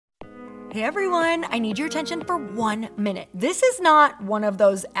Hey everyone, I need your attention for 1 minute. This is not one of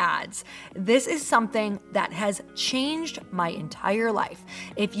those ads. This is something that has changed my entire life.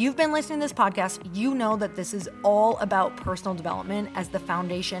 If you've been listening to this podcast, you know that this is all about personal development as the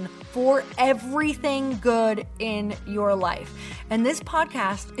foundation for everything good in your life. And this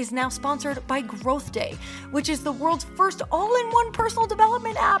podcast is now sponsored by Growth Day, which is the world's first all-in-one personal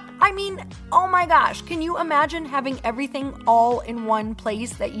development app. I mean, oh my gosh, can you imagine having everything all in one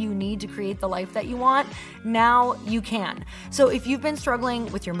place that you need to create the life that you want? Now you can. So if you've been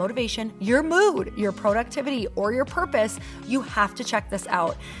struggling with your motivation, your mood, your productivity, or your purpose, you have to check this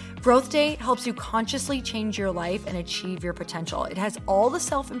out. Growth Day helps you consciously change your life and achieve your potential. It has all the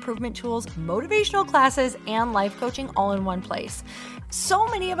self-improvement tools, motivational classes, and life coaching all in one place. So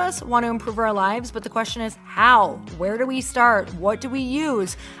many of us want to improve our lives, but the question is how? Where do we start? What do we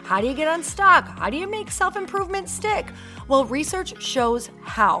use? How do you get unstuck? How do you make self-improvement stick? Well, research shows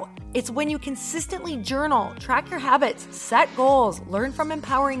how. It's when you consistently journal, track your habits, set goals, learn from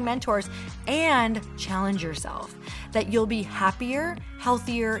empowering mentors, and challenge yourself that you'll be happier,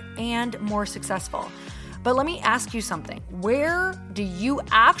 healthier, and more successful. But let me ask you something. Where do you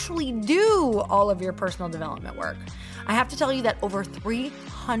actually do all of your personal development work? I have to tell you that over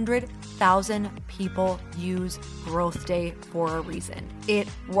 300,000 people use Growth Day for a reason. It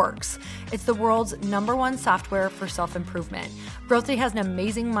works. It's the world's #1 software for self-improvement. Growth Day has an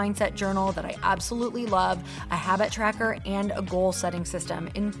amazing mindset journal that I absolutely love, a habit tracker, and a goal-setting system.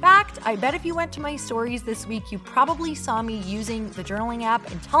 In fact, I bet if you went to my stories this week, you probably saw me using the journaling app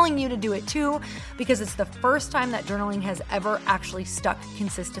and telling you to do it too, because it's the first time that journaling has ever actually stuck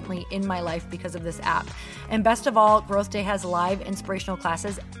consistently in my life because of this app. And best of all, Growth Day has live inspirational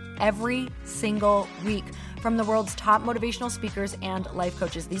classes every single week from the world's top motivational speakers and life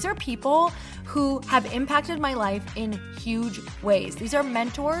coaches. These are people who have impacted my life in huge ways. These are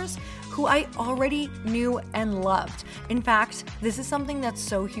mentors who I already knew and loved. In fact, this is something that's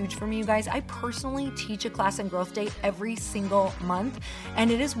so huge for me, you guys. I personally teach a class in Growth Day every single month,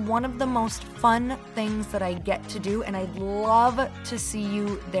 and it is one of the most fun things that I get to do, and I'd love to see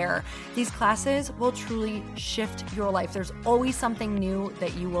you there. These classes will truly shift your life. There's always something new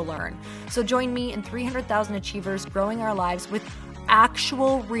that you will learn. So join me and 300,000 achievers growing our lives with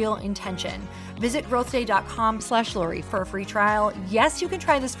actual real intention. Visit growthday.com/Lori for a free trial. Yes, you can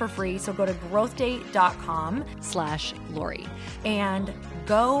try this for free. So go to growthday.com/Lori and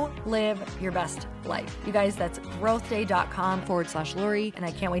go live your best life. You guys, that's growthday.com/Lori. And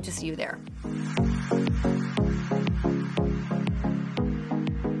I can't wait to see you there.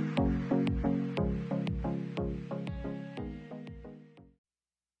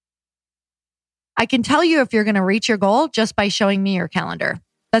 I can tell you if you're going to reach your goal just by showing me your calendar.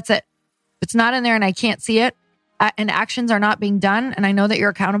 That's it. If it's not in there and I can't see it and actions are not being done and I know that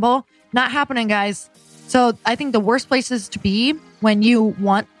you're accountable, not happening, guys. So I think the worst places to be when you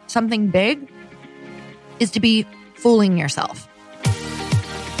want something big is to be fooling yourself.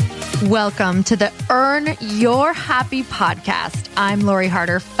 Welcome to the Earn Your Happy podcast. I'm Lori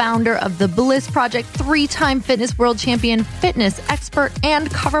Harder, founder of The Bliss Project, 3-time fitness world champion, fitness expert,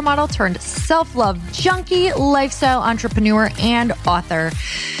 and cover model turned self-love junkie, lifestyle entrepreneur, and author.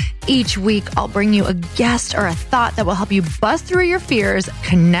 Each week, I'll bring you a guest or a thought that will help you bust through your fears,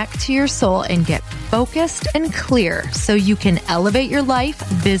 connect to your soul, and get focused and clear so you can elevate your life,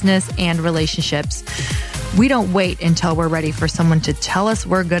 business, and relationships. We don't wait until we're ready for someone to tell us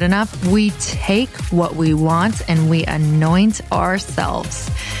we're good enough. We take what we want and we anoint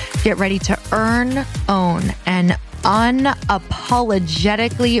ourselves. Get ready to earn, own, and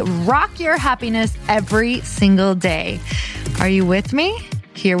unapologetically rock your happiness every single day. Are you with me?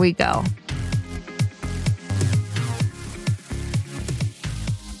 Here we go.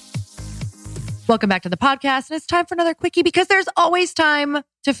 Welcome back to the podcast. And it's time for another quickie because there's always time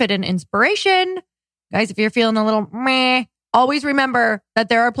to fit in inspiration. Guys, if you're feeling a little meh, always remember that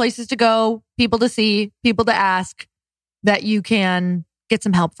there are places to go, people to see, people to ask that you can get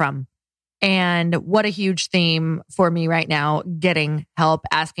some help from. And what a huge theme for me right now, getting help,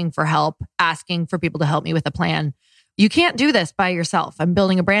 asking for help, asking for people to help me with a plan. You can't do this by yourself. I'm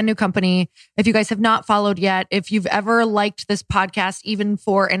building a brand new company. If you guys have not followed yet, if you've ever liked this podcast, even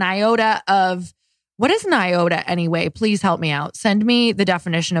for an iota of, what is an iota anyway? Please help me out. Send me the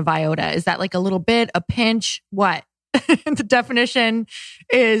definition of iota. Is that like a little bit, a pinch? What? The definition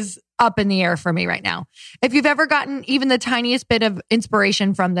is up in the air for me right now. If you've ever gotten even the tiniest bit of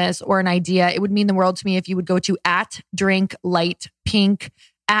inspiration from this or an idea, it would mean the world to me if you would go to @drinklightpink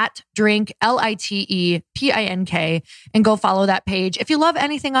at Drink, LITEPINK, and go follow that page. If you love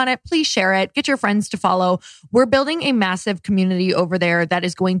anything on it, please share it. Get your friends to follow. We're building a massive community over there that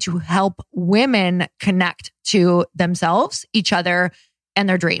is going to help women connect to themselves, each other, and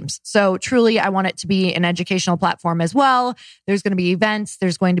their dreams. So truly, I want it to be an educational platform as well. There's going to be events.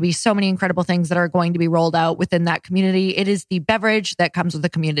 There's going to be so many incredible things that are going to be rolled out within that community. It is the beverage that comes with the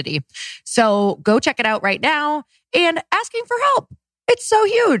community. So go check it out right now. And asking for help. It's so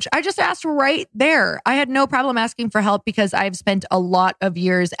huge. I just asked right there. I had no problem asking for help because I've spent a lot of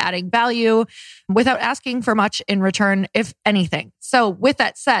years adding value without asking for much in return, if anything. So with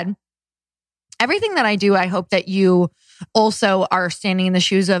that said, everything that I do, I hope that you also are standing in the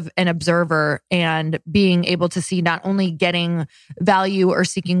shoes of an observer and being able to see not only getting value or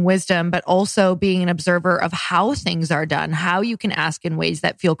seeking wisdom, but also being an observer of how things are done, how you can ask in ways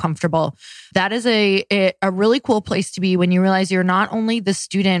that feel comfortable. That is a really cool place to be when you realize you're not only the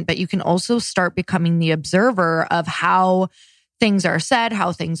student, but you can also start becoming the observer of how things are said,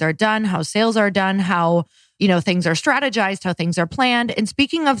 how things are done, how sales are done, how, things are strategized, how things are planned. And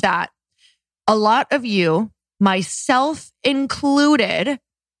speaking of that, a lot of you, myself included,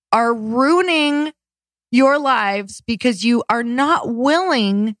 are ruining your lives because you are not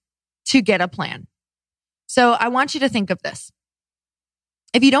willing to get a plan. So I want you to think of this.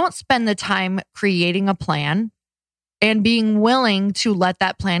 If you don't spend the time creating a plan and being willing to let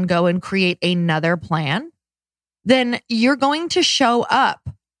that plan go and create another plan, then you're going to show up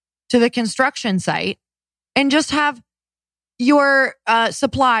to the construction site and just have your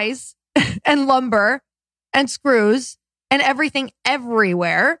supplies and lumber and screws and everything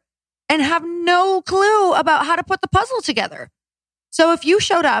everywhere and have no clue about how to put the puzzle together. So if you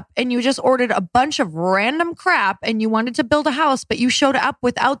showed up and you just ordered a bunch of random crap and you wanted to build a house, but you showed up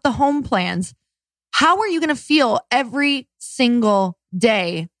without the home plans, how are you going to feel every single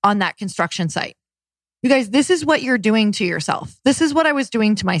day on that construction site? You guys, this is what you're doing to yourself. This is what I was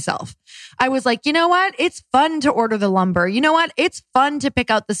doing to myself. I was like, you know what? It's fun to order the lumber. You know what? It's fun to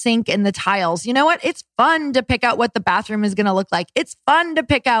pick out the sink and the tiles. You know what? It's fun to pick out what the bathroom is going to look like. It's fun to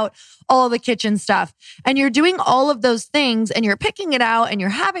pick out all of the kitchen stuff. And you're doing all of those things and you're picking it out and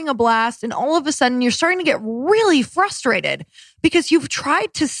you're having a blast. And all of a sudden you're starting to get really frustrated because you've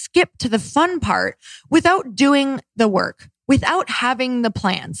tried to skip to the fun part without doing the work, without having the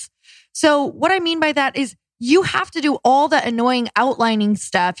plans. So what I mean by that is you have to do all the annoying outlining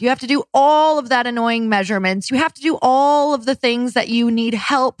stuff. You have to do all of that annoying measurements. You have to do all of the things that you need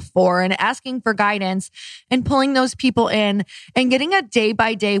help for and asking for guidance and pulling those people in and getting a day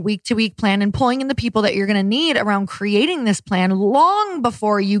by day, week to week plan and pulling in the people that you're going to need around creating this plan long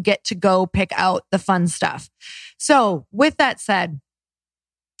before you get to go pick out the fun stuff. So with that said,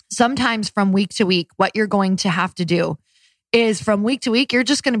 sometimes from week to week, what you're going to have to do is from week to week, you're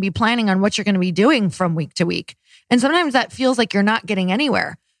just going to be planning on what you're going to be doing from week to week. And sometimes that feels like you're not getting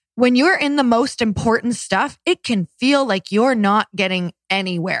anywhere. When you're in the most important stuff, it can feel like you're not getting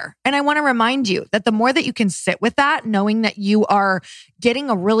anywhere. And I want to remind you that the more that you can sit with that, knowing that you are getting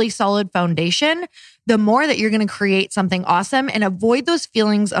a really solid foundation, the more that you're going to create something awesome and avoid those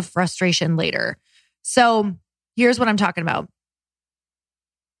feelings of frustration later. So here's what I'm talking about.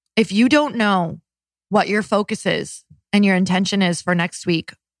 If you don't know what your focus is, and your intention is for next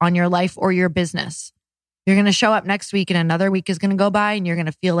week on your life or your business, you're going to show up next week and another week is going to go by and you're going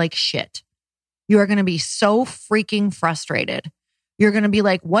to feel like shit. You are going to be so freaking frustrated. You're going to be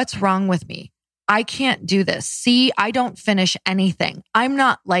like, what's wrong with me? I can't do this. See, I don't finish anything. I'm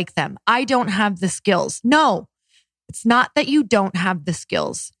not like them. I don't have the skills. No, it's not that you don't have the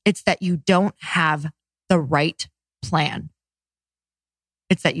skills. It's that you don't have the right plan.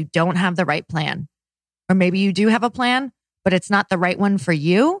 It's that you don't have the right plan. Or maybe you do have a plan, but it's not the right one for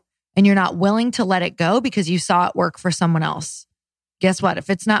you and you're not willing to let it go because you saw it work for someone else. Guess what? If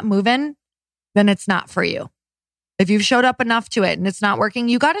it's not moving, then it's not for you. If you've showed up enough to it and it's not working,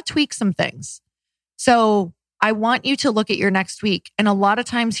 you got to tweak some things. So I want you to look at your next week. And a lot of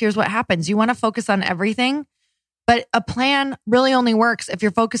times, here's what happens. You want to focus on everything, but a plan really only works if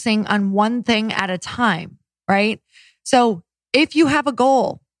you're focusing on one thing at a time, right? So if you have a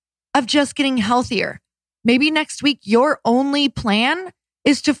goal of just getting healthier, maybe next week, your only plan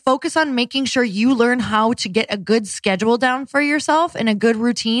is to focus on making sure you learn how to get a good schedule down for yourself and a good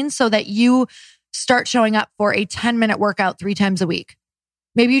routine so that you start showing up for a 10-minute workout 3 times a week.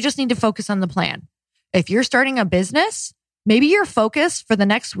 Maybe you just need to focus on the plan. If you're starting a business, maybe your focus for the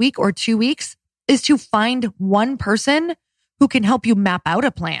next week or 2 weeks is to find one person who can help you map out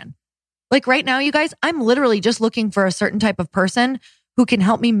a plan. Like right now, you guys, I'm literally just looking for a certain type of person who can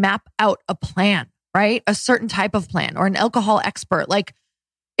help me map out a plan. Right? A certain type of plan or an alcohol expert. Like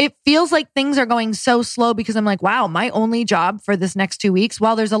it feels like things are going so slow because I'm like, wow, my only job for this next 2 weeks,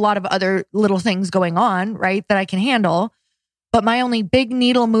 while there's a lot of other little things going on, right, that I can handle. But my only big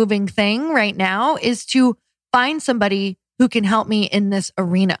needle moving thing right now is to find somebody who can help me in this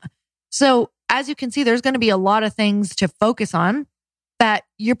arena. So as you can see, there's going to be a lot of things to focus on that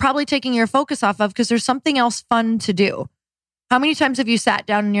you're probably taking your focus off of because there's something else fun to do. How many times have you sat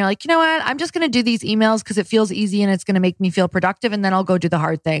down and you're like, you know what? I'm just going to do these emails because it feels easy and it's going to make me feel productive. And then I'll go do the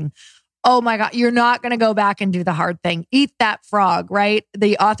hard thing. Oh my God, you're not going to go back and do the hard thing. Eat That Frog, right?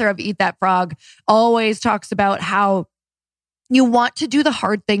 The author of Eat That Frog always talks about how you want to do the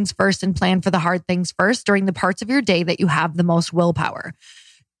hard things first and plan for the hard things first during the parts of your day that you have the most willpower.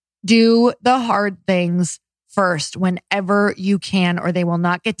 Do the hard things first whenever you can, or they will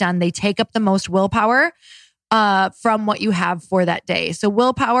not get done. They take up the most willpower from what you have for that day. So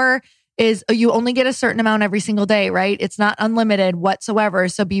willpower is you only get a certain amount every single day, right? It's not unlimited whatsoever.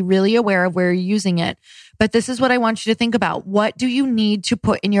 So be really aware of where you're using it. But this is what I want you to think about. What do you need to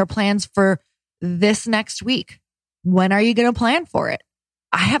put in your plans for this next week? When are you going to plan for it?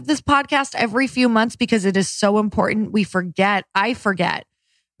 I have this podcast every few months because it is so important. We forget. I forget.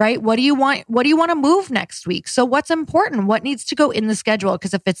 Right? What do you want? What do you want to move next week? So what's important? What needs to go in the schedule?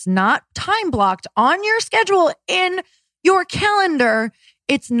 Because if it's not time blocked on your schedule in your calendar,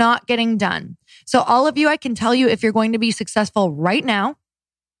 it's not getting done. So all of you, I can tell you, if you're going to be successful right now,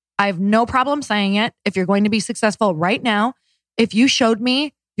 I have no problem saying it. If you're going to be successful right now, if you showed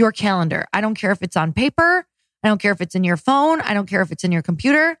me your calendar, I don't care if it's on paper. I don't care if it's in your phone. I don't care if it's in your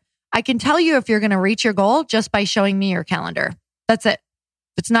computer. I can tell you if you're going to reach your goal just by showing me your calendar. That's it.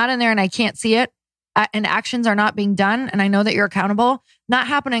 If it's not in there and I can't see it and actions are not being done and I know that you're accountable, not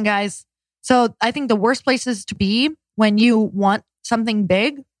happening, guys. So I think the worst places to be when you want something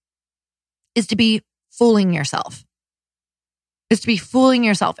big is to be fooling yourself. Is to be fooling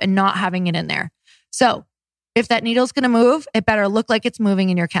yourself and not having it in there. So if that needle's going to move, it better look like it's moving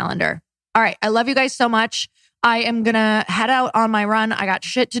in your calendar. All right. I love you guys so much. I am going to head out on my run. I got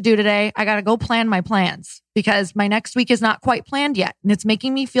shit to do today. I got to go plan my plans because my next week is not quite planned yet. And it's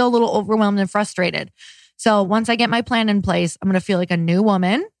making me feel a little overwhelmed and frustrated. So once I get my plan in place, I'm going to feel like a new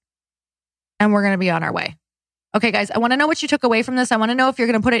woman and we're going to be on our way. Okay, guys, I want to know what you took away from this. I want to know if you're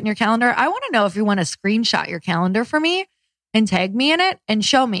going to put it in your calendar. I want to know if you want to screenshot your calendar for me and tag me in it and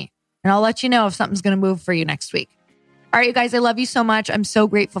show me. And I'll let you know if something's going to move for you next week. All right, you guys, I love you so much. I'm so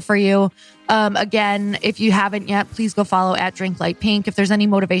grateful for you. Again, if you haven't yet, please go follow @DrinkLightPink. If there's any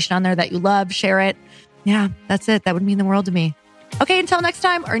motivation on there that you love, share it. Yeah, that's it. That would mean the world to me. Okay, until next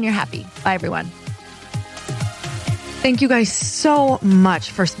time, earn your happy. Bye, everyone. Thank you guys so much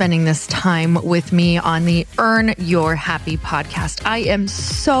for spending this time with me on the Earn Your Happy podcast. I am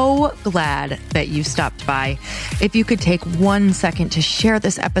so glad that you stopped by. If you could take 1 second to share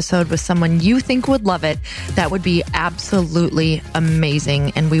this episode with someone you think would love it, that would be absolutely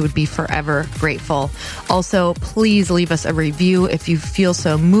amazing, and we would be forever grateful. Also, please leave us a review if you feel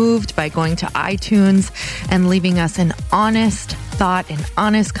so moved by going to iTunes and leaving us an honest thought, an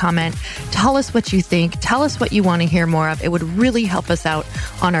honest comment. Tell us what you think. Tell us what you want to hear more of. It would really help us out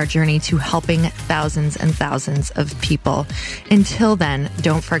on our journey to helping thousands and thousands of people. Until then,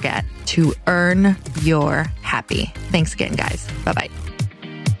 don't forget to earn your happy. Thanks again, guys. Bye-bye.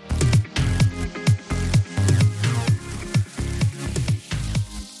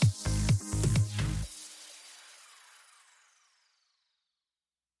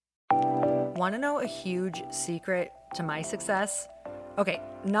 Want to know a huge secret to my success? Okay,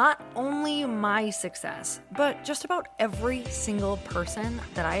 not only my success, but just about every single person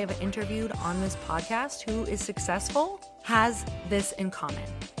that I have interviewed on this podcast who is successful has this in common.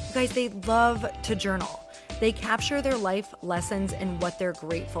 You guys, they love to journal. They capture their life lessons and what they're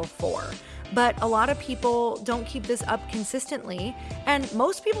grateful for. But a lot of people don't keep this up consistently. And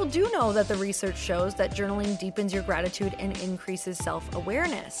most people do know that the research shows that journaling deepens your gratitude and increases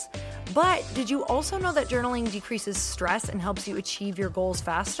self-awareness. But did you also know that journaling decreases stress and helps you achieve your goals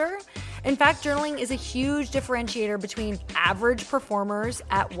faster? In fact, journaling is a huge differentiator between average performers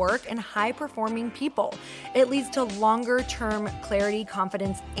at work and high-performing people. It leads to longer-term clarity,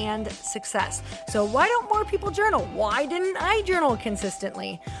 confidence, and success. So why don't more people journal? Why didn't I journal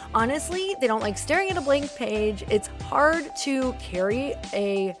consistently? Honestly, they don't like staring at a blank page. It's hard to carry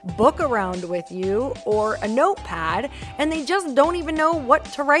a book around with you or a notepad, and they just don't even know what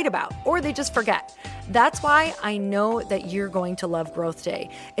to write about, or they just forget. That's why I know that you're going to love Growth Day.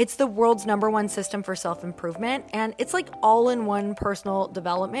 It's the world's #1 system for self-improvement, and it's like all-in-one personal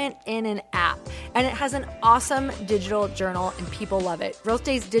development in an app. And it has an awesome digital journal, and people love it. Growth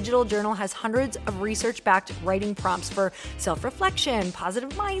Day's digital journal has hundreds of research-backed writing prompts for self-reflection, positive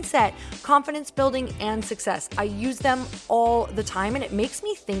mindset, confidence building, and success. I use them all the time, and it makes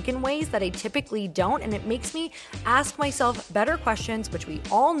me think in ways that I typically don't, and it makes me ask myself better questions, which we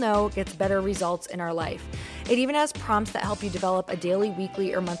all know gets better results in our life. It even has prompts that help you develop a daily,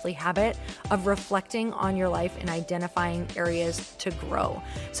 weekly, or monthly habit of reflecting on your life and identifying areas to grow.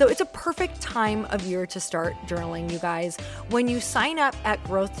 So it's a perfect time of year to start journaling, you guys. When you sign up at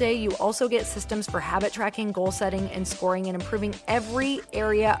Growth Day, you also get systems for habit tracking, goal setting, and scoring, and improving every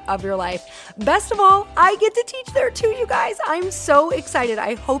area of your life. Best of all, I get to teach there too, you guys. I'm so excited.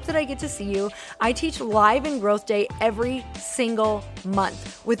 I hope that I get to see you. I teach live in Growth Day every single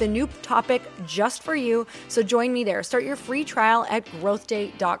month with a new topic just for you. So join me there. Start your free trial at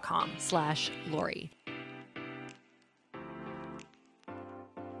growthday.com/Lori.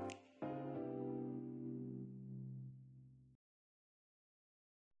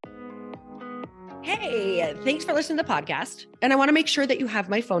 Hey, thanks for listening to the podcast. And I want to make sure that you have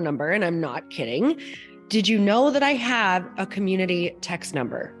my phone number, and I'm not kidding. Did you know that I have a community text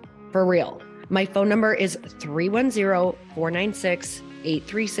number? For real. My phone number is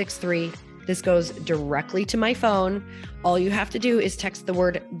 310-496-8363. This goes directly to my phone. All you have to do is text the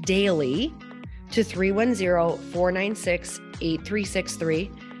word daily to 310-496-8363.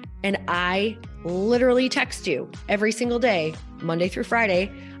 And I literally text you every single day, Monday through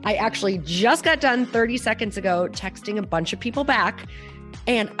Friday. I actually just got done 30 seconds ago texting a bunch of people back,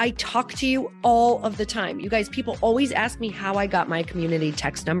 and I talk to you all of the time. You guys, people always ask me how I got my community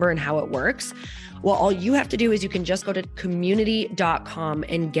text number and how it works. Well, all you have to do is you can just go to community.com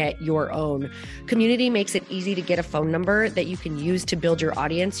and get your own. Community makes it easy to get a phone number that you can use to build your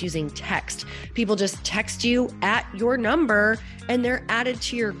audience using text. People just text you at your number and they're added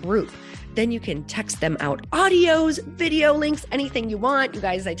to your group. Then you can text them out audios, video links, anything you want. You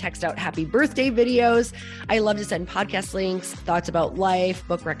guys, I text out happy birthday videos. I love to send podcast links, thoughts about life,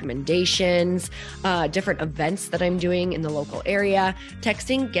 book recommendations, different events that I'm doing in the local area.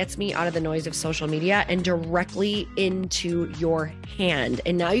 Texting gets me out of the noise of social media and directly into your hand.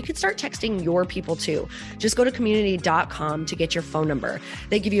 And now you can start texting your people too. Just go to community.com to get your phone number.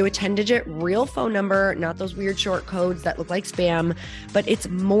 They give you a 10-digit real phone number, not those weird short codes that look like spam, but it's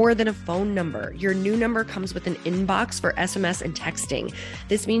more than a phone number. Your new number comes with an inbox for SMS and texting.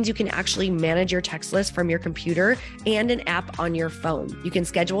 This means you can actually manage your text list from your computer and an app on your phone. You can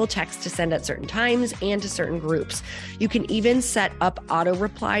schedule text to send at certain times and to certain groups. You can even set up auto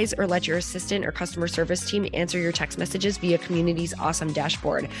replies or let your assistant or customer service team answer your text messages via Community's awesome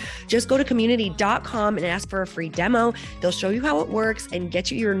dashboard. Just go to community.com and ask for a free demo. They'll show you how it works and get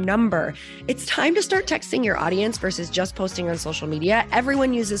you your number. It's time to start texting your audience versus just posting on social media.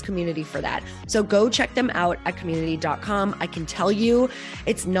 Everyone uses Community for that. So go check them out at community.com. I can tell you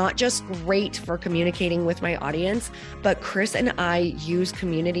it's not just great for communicating with my audience, but Chris and I use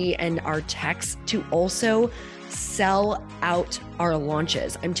Community and our texts to also sell out our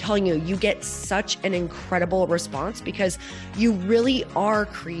launches. I'm telling you, you get such an incredible response because you really are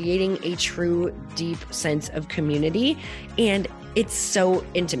creating a true, deep sense of community. And it's so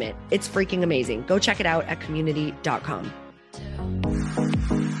intimate. It's freaking amazing. Go check it out at community.com.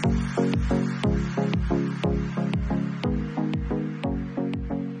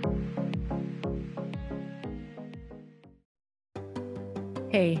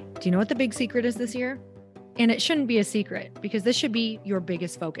 Hey, do you know what the big secret is this year? And it shouldn't be a secret because this should be your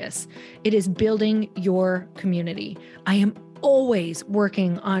biggest focus. It is building your community. I am always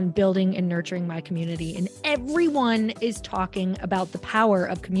working on building and nurturing my community, and everyone is talking about the power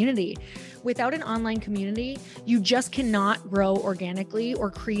of community. Without an online community, you just cannot grow organically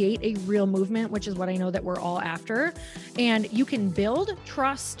or create a real movement, which is what I know that we're all after. And you can build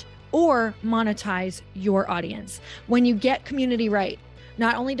trust or monetize your audience. When you get community right,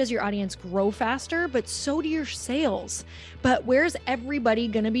 not only does your audience grow faster, but so do your sales. But where's everybody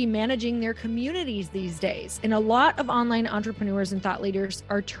going to be managing their communities these days? And a lot of online entrepreneurs and thought leaders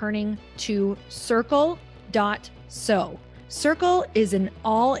are turning to Circle.so. Circle is an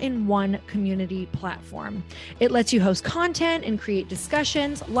all-in-one community platform. It lets you host content and create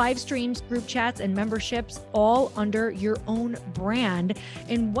discussions, live streams, group chats, and memberships all under your own brand.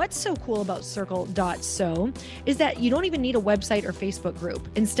 And what's so cool about Circle.so is that you don't even need a website or Facebook group.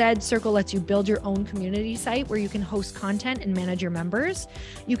 Instead, Circle lets you build your own community site where you can host content and manage your members.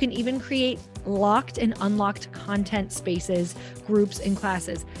 You can even create locked and unlocked content spaces, groups, and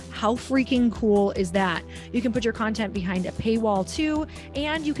classes. How freaking cool is that? You can put your content behind a paywall too,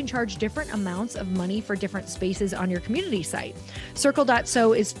 and you can charge different amounts of money for different spaces on your community site.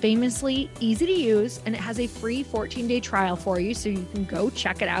 Circle.so is famously easy to use, and it has a free 14-day trial for you, so you can go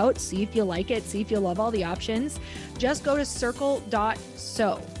check it out, see if you like it, see if you love all the options. Just go to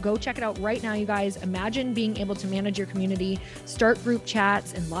circle.so. Go check it out right now, you guys. Imagine being able to manage your community, start group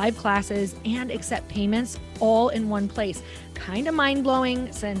chats and live classes, and accept payments all in one place. Kind of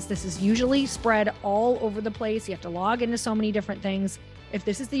mind-blowing, since this is usually spread all over the place. You have to log into so many different things. If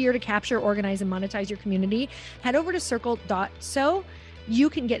this is the year to capture, organize, and monetize your community, head over to circle.so. You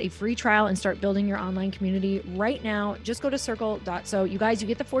can get a free trial and start building your online community right now. Just go to circle.so. You guys, you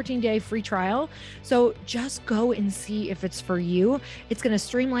get the 14-day free trial. So just go and see if it's for you. It's going to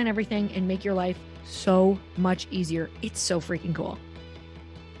streamline everything and make your life so much easier. It's so freaking cool.